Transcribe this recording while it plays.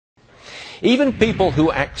Even people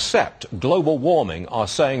who accept global warming are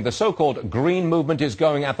saying the so-called green movement is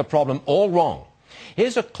going at the problem all wrong.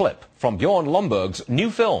 Here's a clip from Bjorn Lomborg's new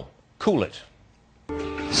film, Cool It.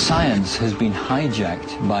 Science has been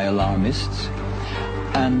hijacked by alarmists,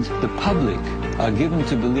 and the public are given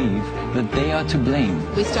to believe that they are to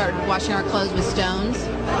blame. We started washing our clothes with stones.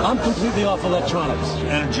 I'm completely off electronics.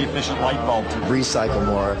 Energy efficient light bulb. Recycle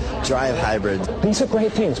more, drive hybrid. These are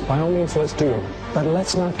great things. By all means, let's do them. But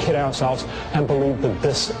let's not kid ourselves and believe that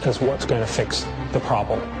this is what's going to fix the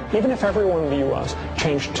problem. Even if everyone in the U.S.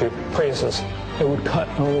 changed to praises, it would cut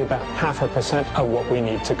only about 0.5% of what we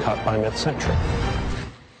need to cut by mid-century.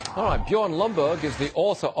 All right, Bjorn Lomborg is the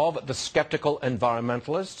author of The Skeptical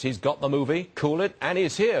Environmentalist. He's got the movie, Cool It, and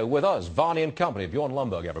he's here with us, Varney and Company. Bjorn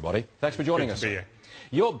Lomborg, everybody. Thanks for joining us. Good to be here.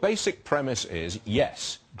 Your basic premise is,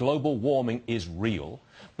 yes, global warming is real,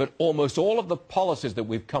 but almost all of the policies that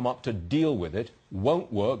we've come up to deal with it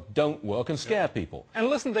won't work, don't work, and scare people. And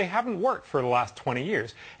listen, they haven't worked for the last 20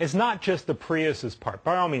 years. It's not just the Prius's part.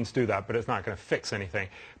 By all means do that, but it's not going to fix anything.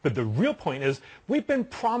 But the real point is, we've been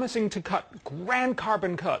promising to cut grand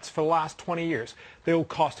carbon cuts for the last 20 years. They will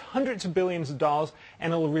cost hundreds of billions of dollars,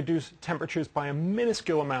 and it will reduce temperatures by a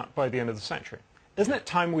minuscule amount by the end of the century. Isn't it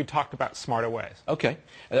time we talked about smarter ways? Okay.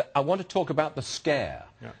 I want to talk about the scare.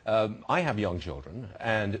 Yeah. I have young children,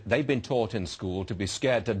 and they've been taught in school to be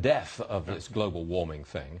scared to death of this global warming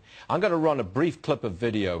thing. I'm going to run a brief clip of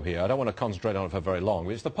video here. I don't want to concentrate on it for very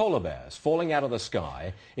long. It's the polar bears falling out of the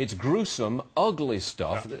sky. It's gruesome, ugly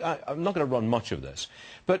stuff. Yeah. I'm not going to run much of this.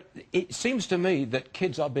 But it seems to me that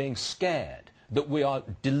kids are being scared, that we are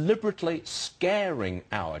deliberately scaring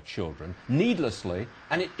our children needlessly,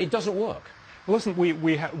 and it doesn't work. Listen,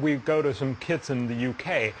 we go to some kids in the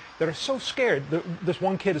UK that are so scared. This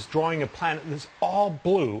one kid is drawing a planet that's all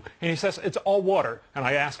blue, and he says it's all water. And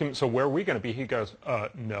I ask him, so where are we going to be? He goes,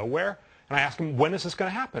 nowhere. And I ask him, when is this going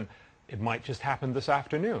to happen? It might just happen this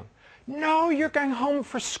afternoon. No, you're going home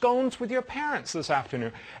for scones with your parents this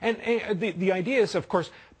afternoon. And the idea is, of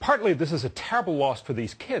course, partly this is a terrible loss for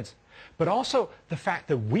these kids, but also the fact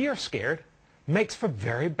that we are scared makes for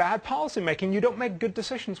very bad policy making. You don't make good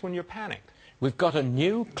decisions when you're panicked. We've got a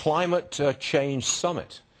new climate change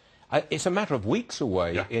summit. It's a matter of weeks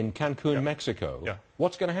away in Cancun, Mexico. Yeah.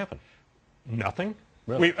 What's going to happen? Nothing.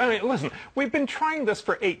 Really? I mean, listen, we've been trying this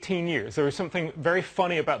for 18 years. There was something very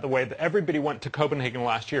funny about the way that everybody went to Copenhagen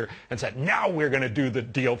last year and said, now we're going to do the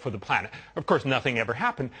deal for the planet. Of course, nothing ever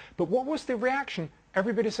happened. But what was the reaction?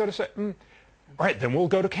 Everybody sort of said, all right, then we'll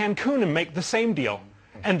go to Cancun and make the same deal.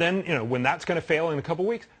 And then, you know, when that's going to fail in a couple of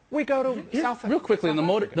weeks, we go to South Real quickly,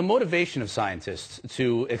 South the motivation of scientists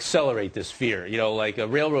to accelerate this fear, you know, like a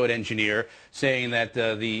railroad engineer saying that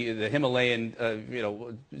the Himalayan,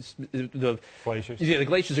 the glaciers, the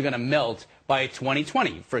glaciers are going to melt by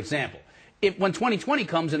 2020, for example. When 2020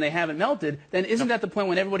 comes and they haven't melted, then isn't that the point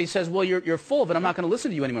when everybody says, well, you're full of it, I'm not going to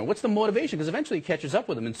listen to you anymore? What's the motivation? Because eventually it catches up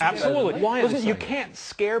with them. Absolutely. Why Listen, you can't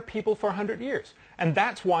scare people for 100 years. And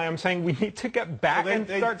that's why I'm saying we need to get back and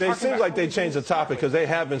start talking It seems like they changed the topic because they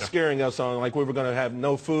have been scaring us on like we were going to have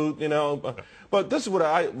no food, you know. But this is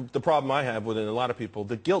what the problem I have with it, a lot of people,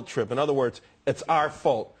 the guilt trip. In other words, it's our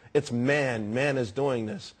fault. It's man. Man is doing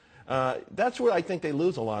this. That's where I think they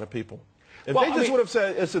lose a lot of people. If they just would have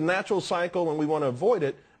said it's a natural cycle and we want to avoid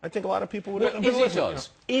it, I think a lot of people would have... Is it us?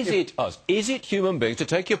 Is it us? Is it human beings, to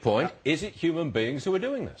take your point, is it human beings who are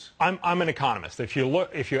doing this? I'm an economist. If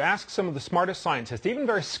you ask some of the smartest scientists, even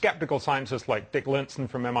very skeptical scientists like Dick Linson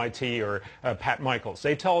from MIT or Pat Michaels,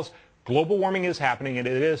 they tell us global warming is happening and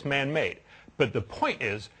it is man-made. But the point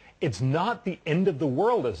is, it's not the end of the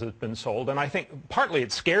world as it's been sold, and I think partly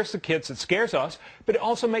it scares the kids, it scares us, but it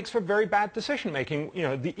also makes for very bad decision-making. You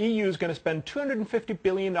know, the EU is going to spend $250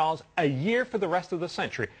 billion a year for the rest of the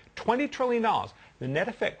century, $20 trillion. The net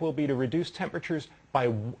effect will be to reduce temperatures by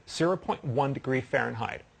 0.1 degree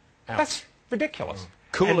Fahrenheit. Ouch. That's ridiculous.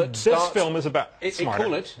 Cool It. This film is about smarter.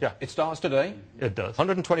 Cool It. Yeah. It starts today. It does.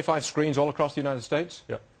 125 screens all across the United States.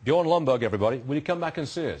 Yeah. Bjorn Lomborg, everybody. Will you come back and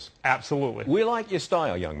see us? Absolutely. We like your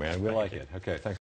style, young man. We like it. Okay, thanks.